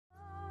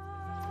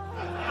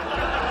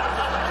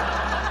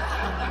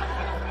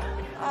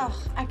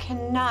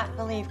cannot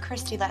believe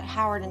Christy let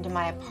Howard into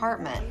my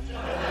apartment.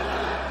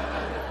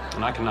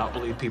 And I cannot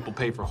believe people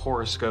pay for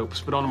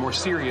horoscopes. But on a more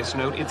serious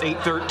note, it's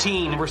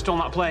 8:13 and we're still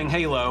not playing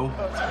Halo.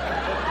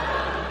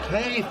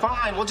 Okay,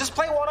 fine. We'll just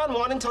play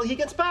one-on-one until he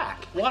gets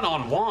back.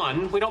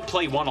 One-on-one? We don't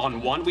play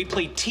one-on-one. We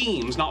play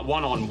teams, not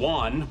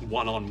one-on-one.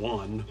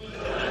 One-on-one.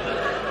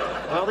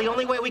 Well, the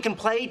only way we can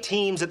play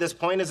teams at this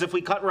point is if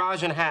we cut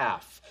Raj in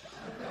half.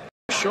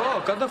 Sure,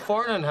 cut the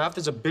foreigner in half.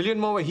 There's a billion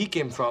more where he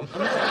came from.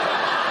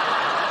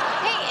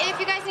 Hey, if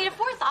you guys need a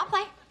fourth, I'll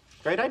play.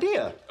 Great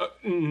idea.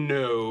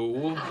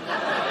 No.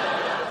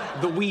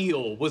 The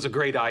wheel was a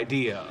great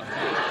idea.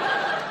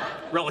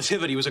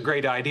 Relativity was a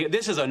great idea.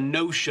 This is a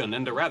notion,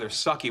 and a rather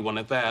sucky one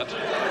at that.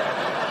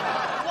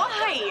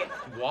 Why?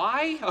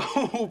 Why?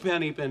 Oh,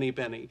 Penny.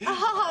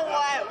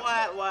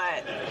 Oh,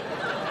 what?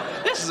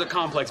 This is a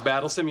complex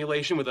battle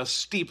simulation with a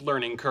steep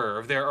learning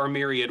curve. There are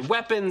myriad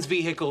weapons,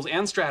 vehicles,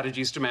 and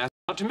strategies to master,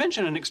 not to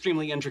mention an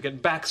extremely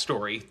intricate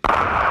backstory.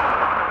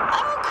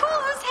 Oh, cool.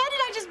 Whose head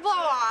did I just blow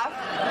off?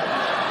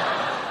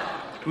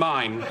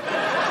 Mine.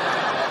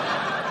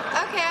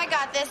 Okay, I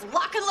got this.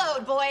 Lock and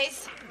load,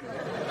 boys.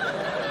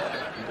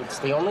 It's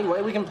the only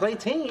way we can play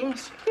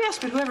teams. Yes,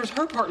 but whoever's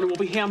her partner will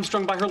be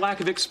hamstrung by her lack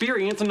of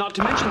experience, and not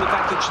to mention the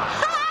fact that she...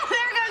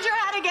 There goes your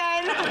head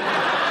again.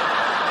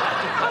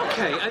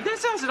 Okay, this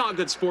sounds not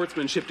good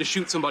sportsmanship to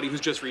shoot somebody who's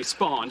just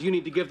respawned. You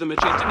need to give them a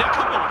chance to... Now,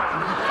 come on!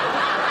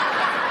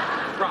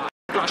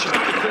 Rosh, she's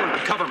got the corner.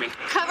 Cover me.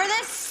 Cover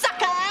this,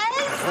 suckers!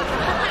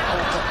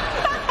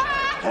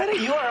 Penny,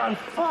 you are on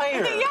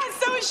fire. Yeah,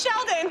 so is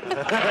Sheldon.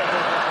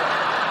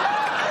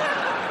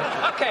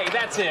 Okay,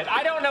 that's it.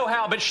 I don't know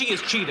how, but she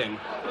is cheating.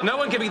 No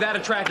one can be that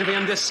attractive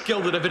and this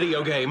skilled at a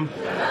video game.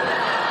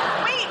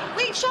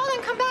 Wait,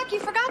 Sheldon, come back. You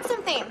forgot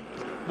something.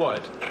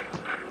 What?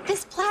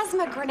 This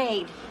plasma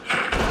grenade.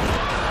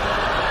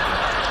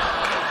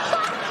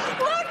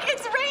 Look,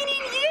 it's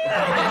raining you!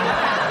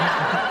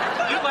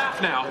 You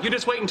laugh now. You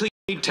just wait until you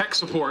need tech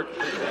support.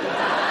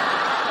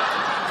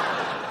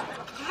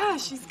 Yeah,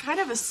 she's kind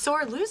of a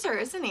sore loser,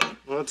 isn't he?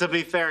 Well, to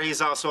be fair,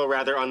 he's also a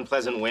rather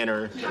unpleasant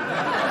winner.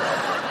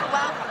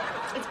 Well,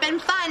 it's been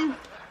fun.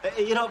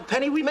 You know,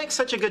 Penny, we make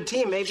such a good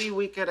team. Maybe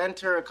we could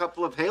enter a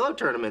couple of Halo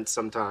tournaments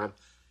sometime.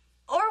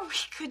 Or we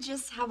could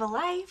just have a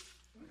life.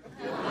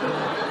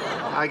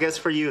 I guess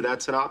for you,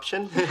 that's an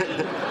option. Good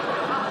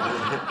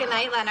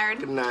night, Leonard.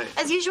 Good night.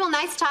 As usual,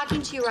 nice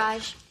talking to you,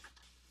 Raj.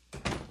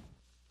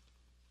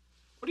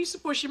 What do you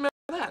suppose she meant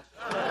by that?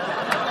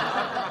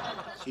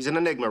 She's an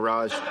enigma,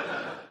 Raj.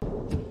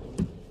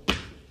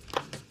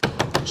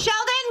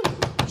 Sheldon!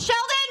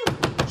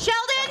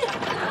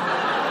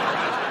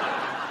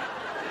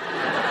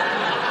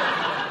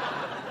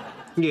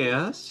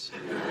 Yes?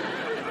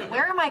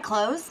 Where are my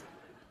clothes?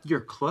 Your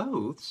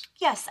clothes?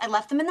 Yes, I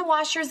left them in the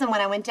washers, and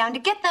when I went down to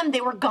get them, they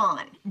were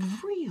gone.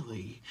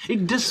 Really?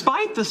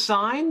 Despite the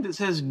sign that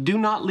says, "Do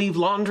not leave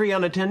laundry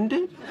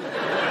unattended"?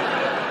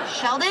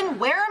 Sheldon,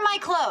 where are my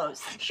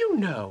clothes? You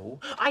know,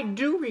 I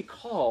do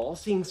recall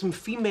seeing some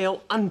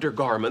female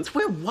undergarments.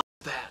 Where was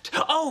that?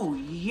 Oh,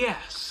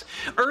 yes.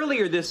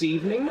 Earlier this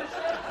evening,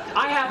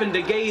 I happened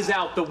to gaze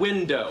out the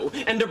window,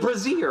 and a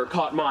brassiere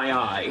caught my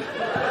eye.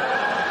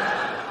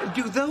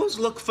 Do those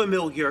look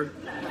familiar?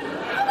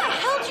 How the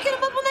hell did you get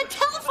them up on the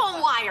telephone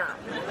wire?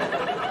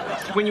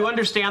 When you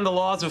understand the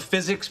laws of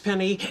physics,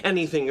 Penny,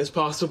 anything is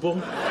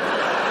possible.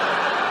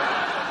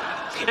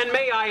 And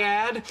may I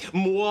add,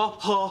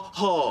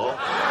 moi-ha-ha.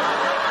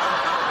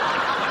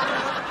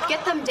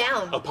 Get them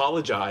down.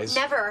 Apologize.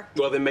 Never.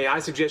 Well, then may I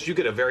suggest you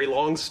get a very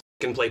long stick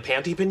and play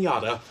panty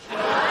pinata.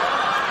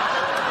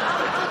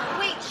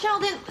 Wait,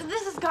 Sheldon,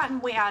 this has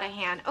gotten way out of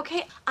hand.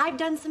 Okay, I've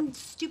done some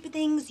stupid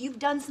things. You've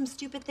done some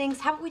stupid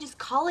things. How about we just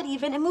call it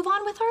even and move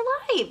on with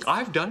our lives?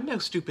 I've done no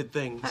stupid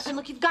things. And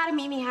look, you've got to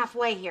meet me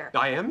halfway here.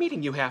 I am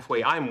meeting you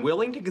halfway. I'm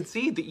willing to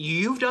concede that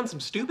you've done some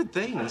stupid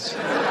things.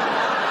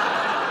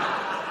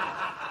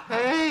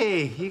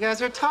 Hey, you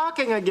guys are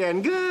talking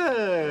again.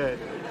 Good.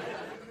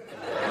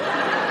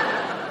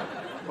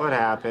 What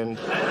happened?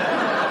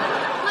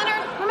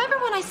 Leonard, remember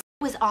when I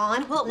was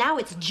on? Well, now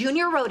it's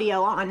Junior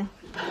Rodeo on.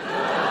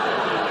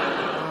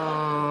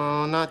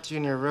 Oh, not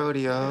Junior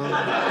Rodeo.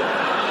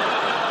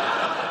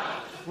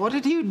 What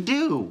did you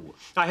do?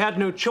 I had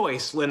no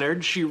choice,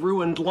 Leonard. She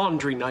ruined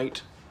laundry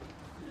night.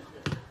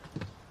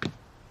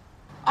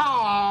 Oh.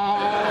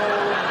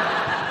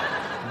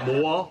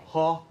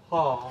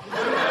 Moi-ha-ha.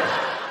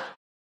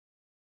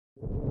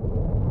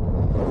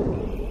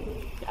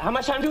 How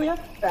much time do we have?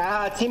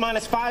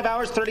 T-minus 5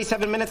 hours,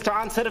 37 minutes to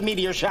onset of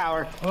meteor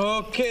shower.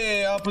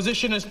 Okay, our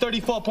position is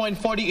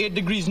 34.48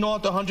 degrees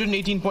north,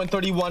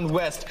 118.31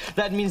 west.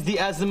 That means the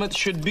azimuth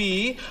should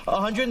be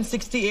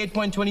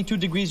 168.22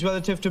 degrees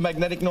relative to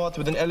magnetic north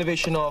with an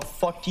elevation of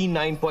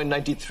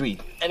 49.93.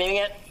 Anything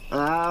yet?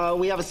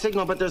 We have a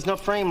signal, but there's no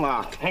frame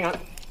lock. Hang on.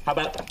 How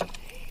about...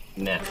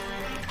 Nah.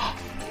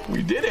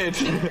 We did it.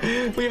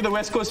 We have the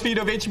West Coast feed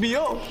of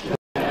HBO.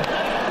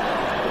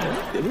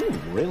 Ooh,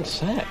 real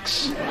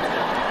sex.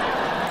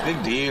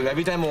 Big deal.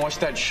 Every time I watch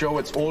that show,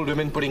 it's old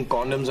women putting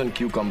condoms on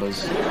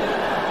cucumbers.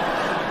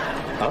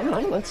 All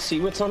right, let's see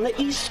what's on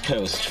the East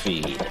Coast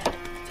feed.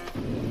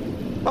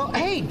 Oh,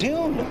 hey,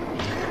 Dune.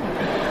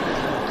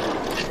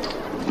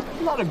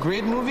 Not a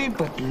great movie,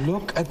 but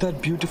look at that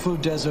beautiful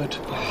desert.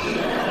 Too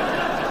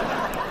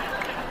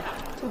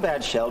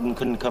bad Sheldon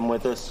couldn't come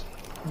with us.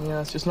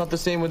 Yeah, it's just not the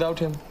same without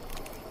him.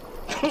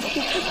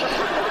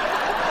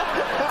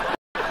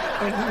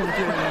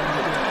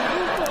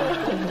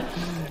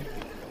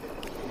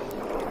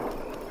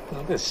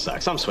 Well, this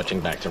sucks. I'm switching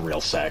back to real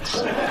sex.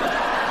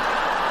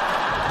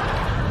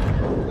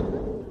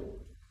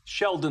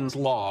 Sheldon's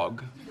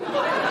log.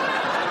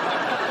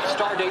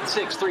 Stardate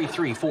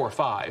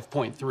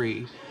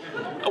 63345.3.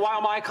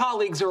 While my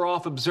colleagues are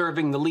off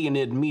observing the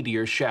Leonid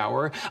meteor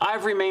shower,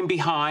 I've remained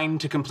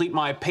behind to complete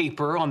my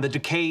paper on the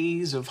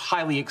decays of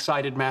highly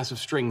excited massive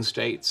string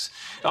states.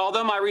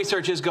 Although my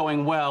research is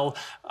going well,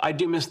 I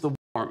do miss the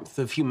warmth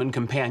of human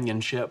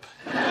companionship.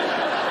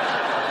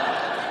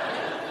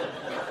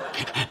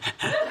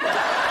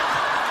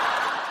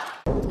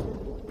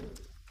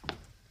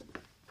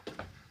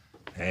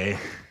 Hey.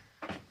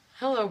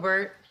 Hello,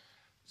 Bert.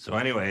 So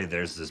anyway,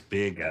 there's this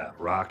big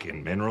rock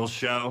and mineral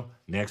show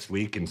next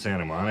week in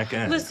Santa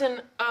Monica. Listen,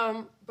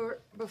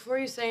 Bert, before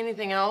you say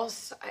anything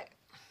else,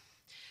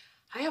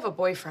 I have a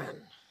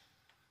boyfriend.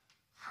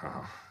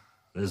 Oh,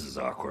 this is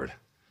awkward.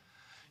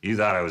 You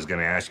thought I was going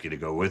to ask you to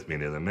go with me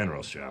to the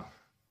mineral show.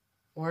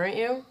 Weren't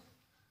you?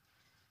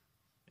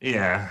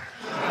 Yeah.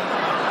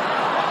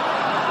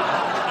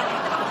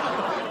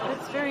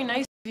 It's very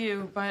nice of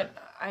you, but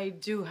I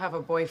do have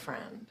a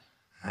boyfriend.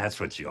 That's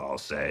what you all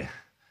say.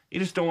 You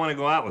just don't want to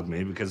go out with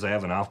me because I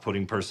have an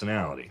off-putting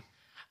personality.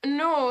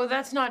 No,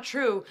 that's not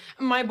true.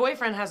 My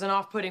boyfriend has an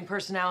off-putting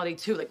personality,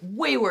 too, like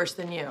way worse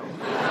than you.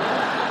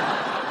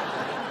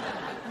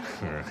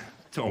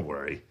 Don't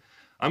worry.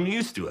 I'm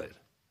used to it.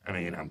 I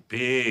mean, I'm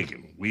big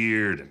and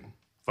weird and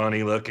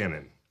funny looking,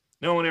 and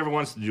no one ever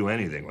wants to do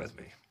anything with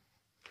me.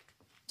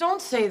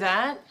 Don't say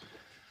that.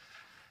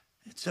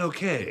 It's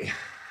okay.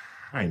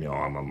 I know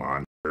I'm a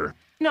monster.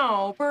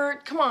 No,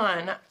 Bert, come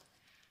on.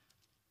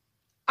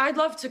 I'd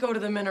love to go to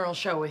the mineral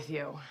show with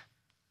you.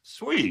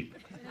 Sweet.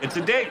 It's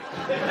a date.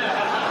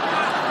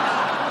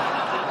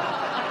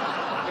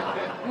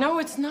 No,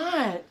 it's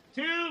not.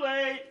 Too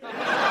late.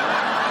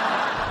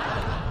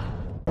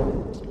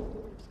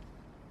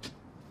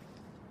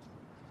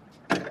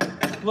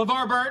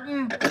 LeVar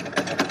Burton?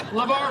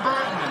 LeVar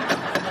Burton?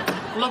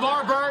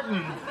 LeVar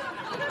Burton?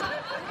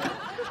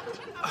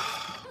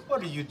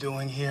 What are you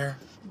doing here?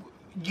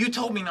 You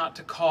told me not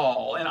to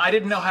call, and I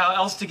didn't know how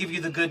else to give you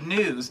the good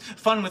news.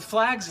 Fun with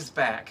Flags is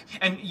back,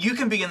 and you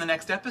can be in the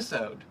next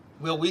episode.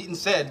 Will Wheaton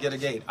said get a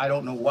gate. I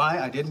don't know why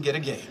I didn't get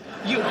a gate.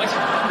 You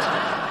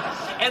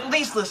at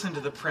least listen to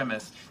the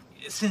premise.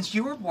 Since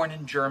you were born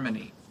in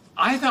Germany,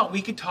 I thought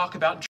we could talk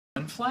about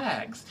German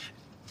flags.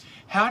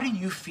 How do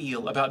you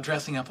feel about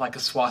dressing up like a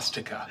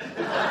swastika?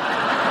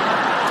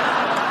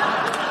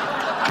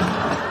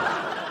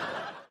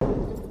 I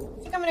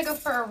think I'm gonna go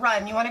for a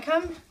run. You wanna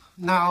come?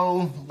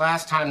 No,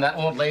 last time that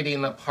old lady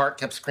in the park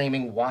kept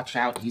screaming, "Watch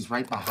out, he's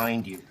right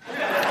behind you."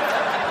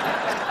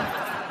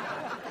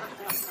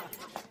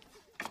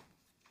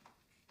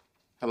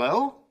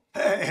 Hello?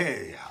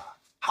 Hey,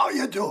 how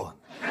you doing?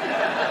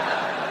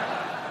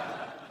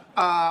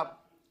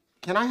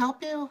 Can I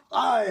help you?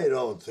 I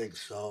don't think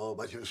so,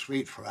 but you're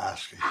sweet for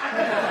asking.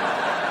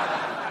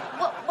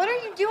 What are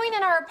you doing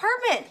in our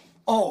apartment?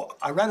 Oh,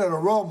 I rented a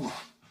room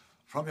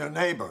from your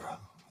neighbor.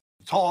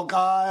 Tall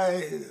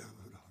guy,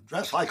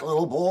 dressed like a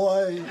little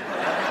boy.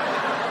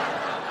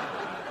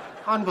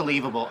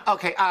 Unbelievable.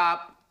 Okay, I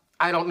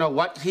don't know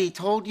what he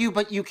told you,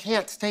 but you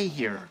can't stay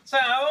here. So,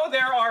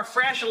 there are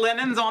fresh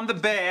linens on the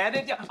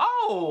bed.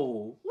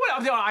 Oh,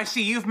 well, I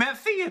see you've met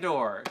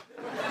Theodore.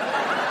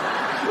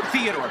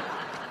 Theodore,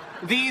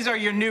 these are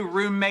your new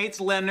roommates,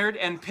 Leonard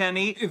and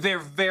Penny. They're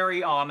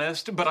very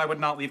honest, but I would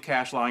not leave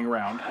cash lying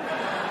around.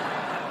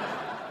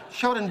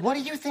 Sheldon, what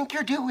do you think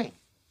you're doing?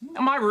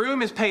 My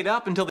room is paid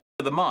up until the end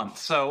of the month,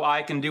 so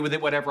I can do with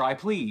it whatever I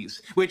please,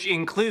 which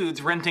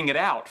includes renting it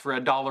out for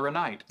 $1 a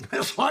night.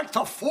 It's like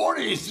the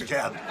 40s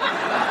again.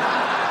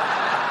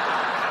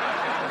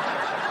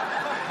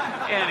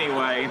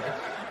 Anyway,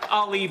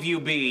 I'll leave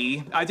you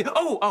be.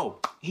 Oh,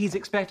 he's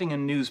expecting a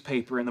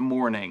newspaper in the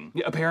morning.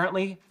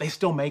 Apparently, they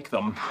still make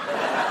them. All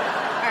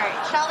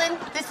right, Sheldon,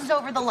 this is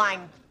over the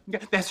line.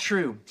 That's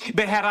true.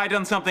 But had I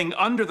done something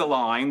under the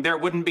line, there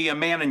wouldn't be a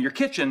man in your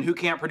kitchen who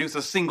can't produce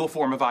a single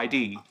form of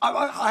ID.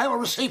 I have a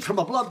receipt from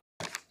a blood.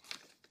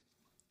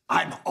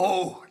 I'm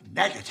O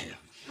negative.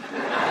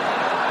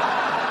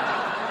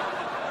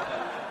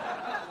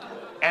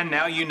 And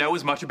now you know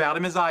as much about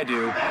him as I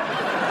do.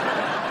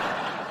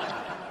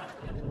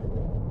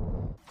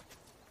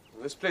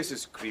 This place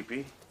is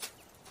creepy.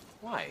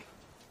 Why?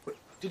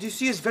 Did you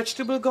see his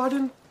vegetable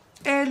garden?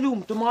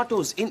 Heirloom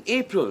tomatoes in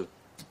April.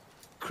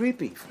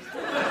 Creepy.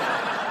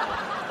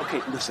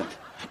 Okay, listen.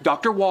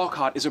 Dr.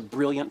 Walcott is a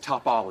brilliant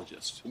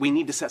topologist. We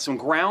need to set some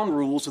ground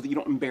rules so that you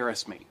don't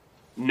embarrass me.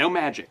 No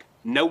magic,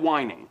 no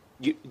whining.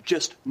 You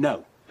just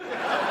no.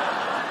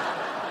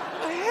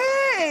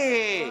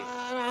 Hey!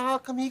 how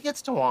come he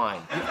gets to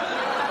whine?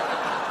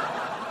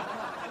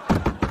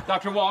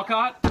 Dr.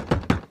 Walcott?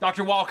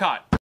 Dr.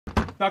 Walcott?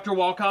 Dr.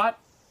 Walcott?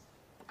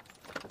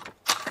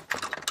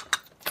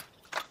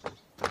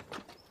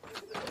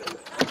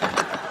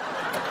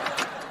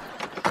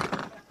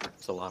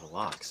 It's a lot of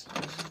locks.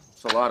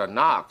 It's a lot of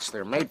knocks.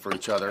 They're made for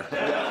each other.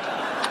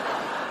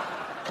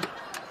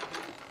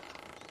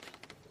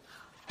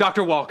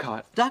 Dr.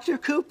 Walcott. Dr.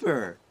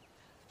 Cooper.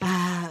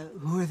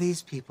 Who are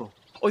these people?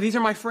 Oh, these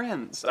are my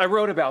friends. I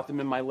wrote about them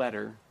in my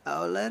letter.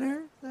 A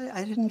letter?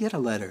 I didn't get a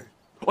letter.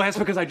 Well, that's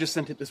because I just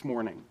sent it this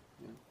morning.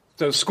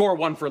 So score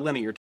one for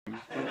linear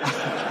time.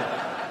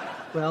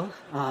 Well,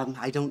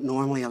 I don't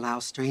normally allow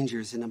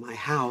strangers into my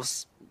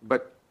house.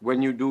 But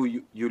when you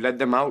do, you let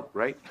them out,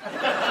 right?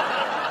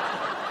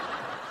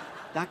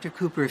 Dr.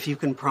 Cooper, if you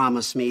can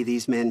promise me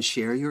these men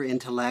share your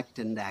intellect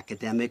and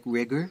academic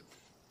rigor,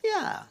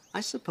 yeah,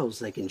 I suppose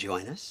they can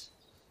join us.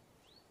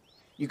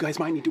 You guys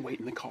might need to wait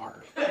in the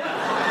car.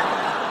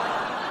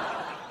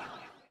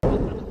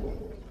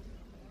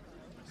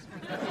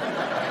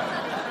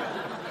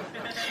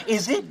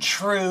 Is it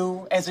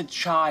true, as a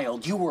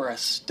child, you were a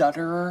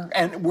stutterer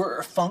and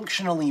were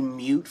functionally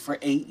mute for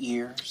 8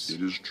 years?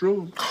 It is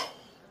true.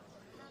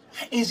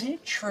 Is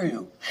it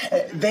true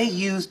they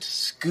used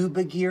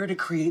scuba gear to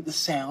create the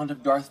sound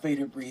of Darth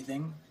Vader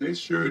breathing? They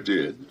sure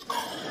did.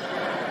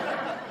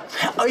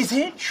 Is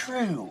it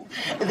true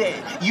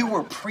that you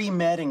were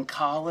pre-med in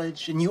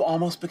college and you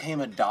almost became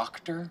a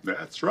doctor?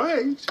 That's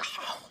right.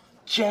 Oh,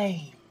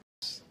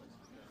 James,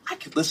 I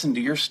could listen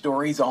to your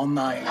stories all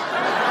night.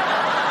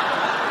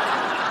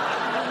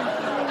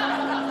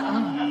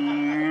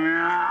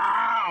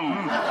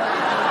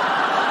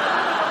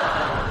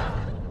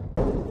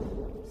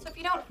 So if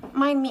you don't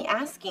mind me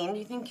asking, do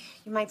you think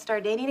you might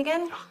start dating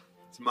again?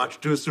 It's much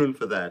too soon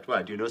for that.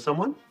 Why, do you know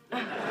someone?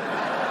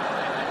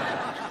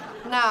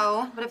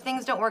 No, but if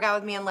things don't work out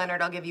with me and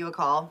Leonard, I'll give you a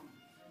call.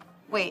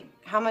 Wait,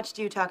 how much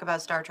do you talk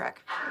about Star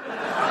Trek?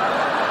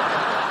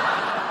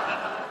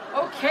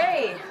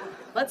 Okay,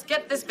 let's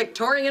get this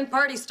Victorian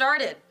party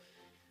started.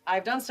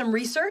 I've done some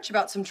research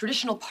about some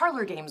traditional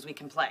parlor games we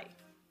can play.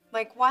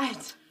 Like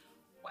what?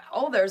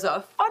 Well, there's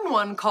a fun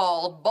one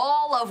called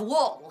Ball of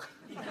Wool.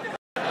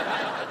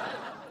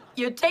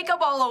 You take a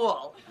ball of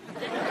wool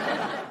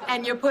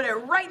and you put it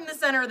right in the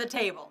center of the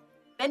table.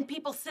 Then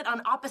people sit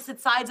on opposite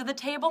sides of the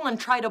table and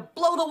try to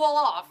blow the wool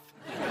off.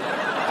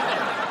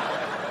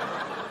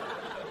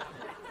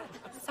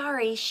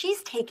 Sorry,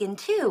 she's taken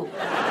too.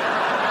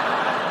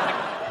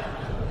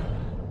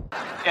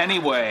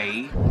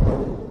 Anyway.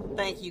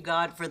 Thank you,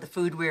 God, for the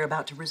food we're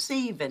about to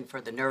receive and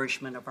for the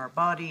nourishment of our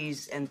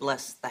bodies, and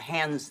bless the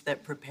hands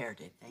that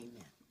prepared it.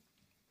 Amen.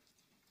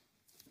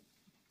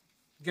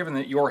 Given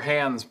that your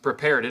hands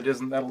prepared it,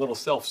 isn't that a little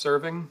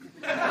self-serving?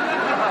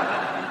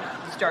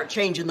 Start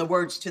changing the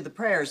words to the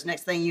prayers.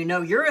 Next thing you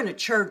know, you're in a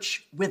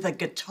church with a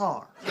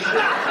guitar.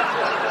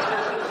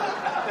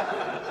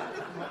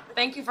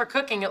 Thank you for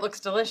cooking. It looks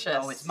delicious.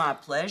 Oh, it's my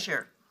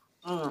pleasure.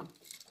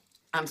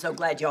 I'm so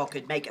glad y'all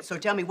could make it. So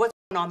tell me, what's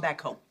going on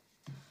back home?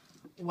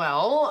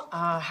 Well,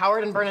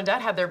 Howard and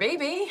Bernadette had their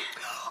baby.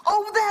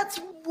 Oh, that's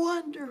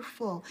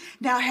wonderful.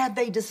 Now, have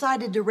they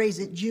decided to raise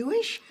it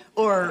Jewish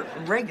or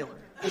regular?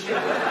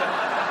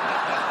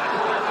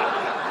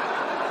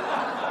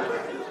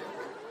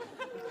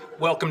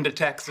 Welcome to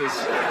Texas.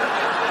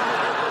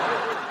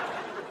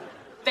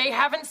 They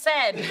haven't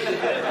said.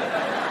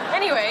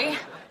 Anyway,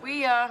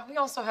 we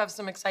also have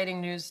some exciting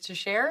news to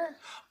share.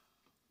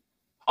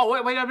 Oh,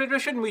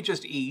 wait, shouldn't we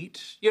just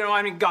eat? You know,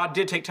 I mean, God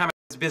did take time out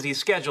of his busy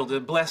schedule to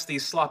bless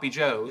these sloppy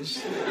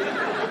joes.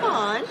 Come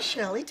on,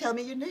 Shelley, tell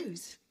me your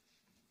news.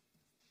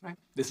 Right.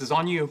 This is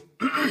on you.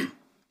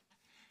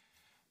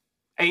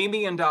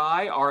 Amy and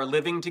I are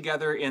living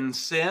together in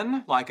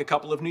sin like a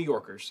couple of New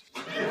Yorkers.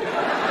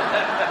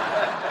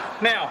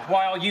 Now,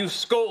 while you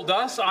scold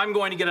us, I'm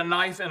going to get a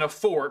knife and a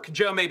fork.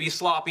 Joe may be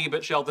sloppy,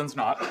 but Sheldon's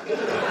not.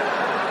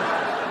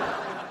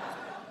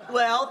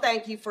 Well,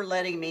 thank you for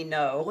letting me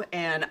know,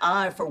 and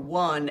I, for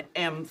one,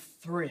 am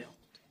thrilled.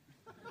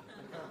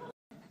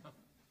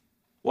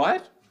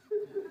 What?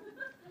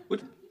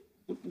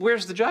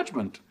 Where's the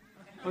judgment?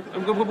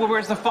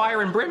 Where's the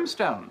fire and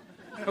brimstone?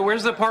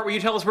 Where's the part where you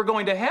tell us we're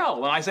going to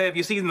hell? And I say, if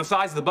you see the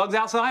size of the bugs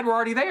outside, we're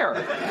already there.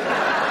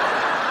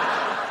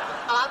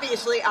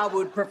 Obviously, I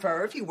would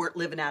prefer if you weren't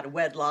living out of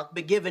wedlock,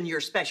 but given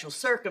your special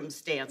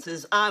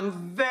circumstances, I'm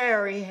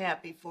very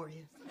happy for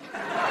you.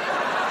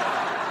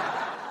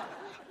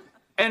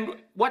 And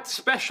what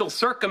special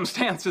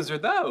circumstances are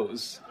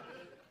those?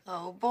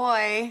 Oh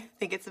boy,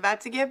 think it's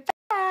about to get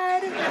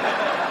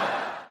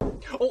bad.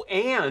 Oh,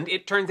 and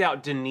it turns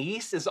out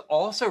Denise is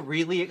also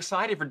really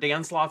excited for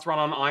Dan Slott's run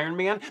on Iron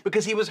Man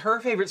because he was her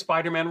favorite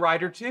Spider-Man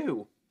writer,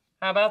 too.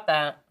 How about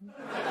that?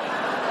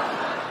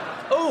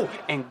 Oh,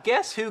 and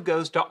guess who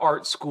goes to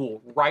art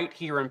school right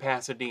here in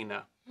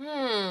Pasadena?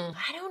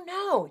 I don't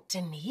know.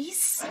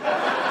 Denise?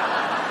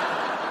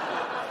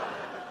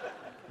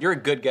 You're a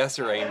good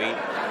guesser, Amy.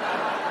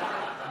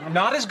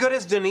 Not as good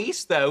as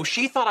Denise, though.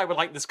 She thought I would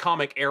like this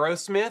comic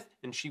Aerosmith,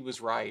 and she was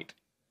right.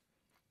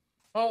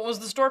 Oh, was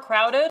the store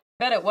crowded? I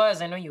bet it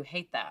was. I know you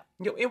hate that.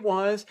 It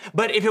was.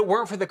 But if it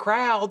weren't for the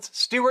crowds,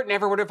 Stuart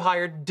never would have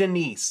hired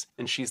Denise,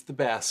 and she's the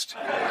best.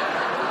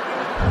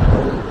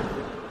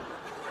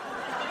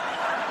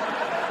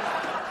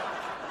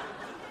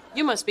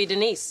 You must be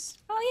Denise.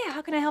 Oh, yeah.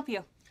 How can I help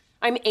you?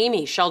 I'm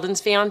Amy,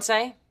 Sheldon's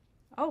fiance.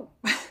 Oh,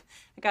 I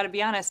gotta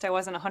be honest, I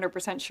wasn't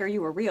 100% sure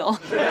you were real.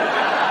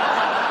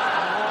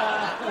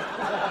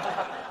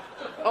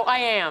 Oh, I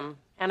am.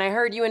 And I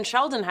heard you and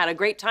Sheldon had a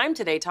great time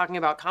today talking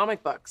about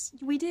comic books.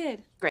 We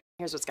did. Great.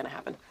 Here's what's gonna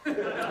happen.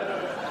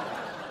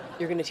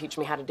 You're gonna teach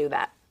me how to do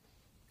that.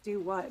 Do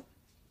what?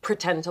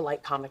 Pretend to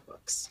like comic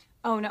books.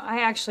 Oh, no,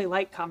 I actually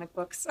like comic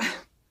books.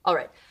 All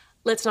right.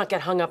 Let's not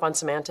get hung up on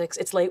semantics.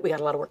 It's late. We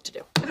got a lot of work to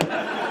do.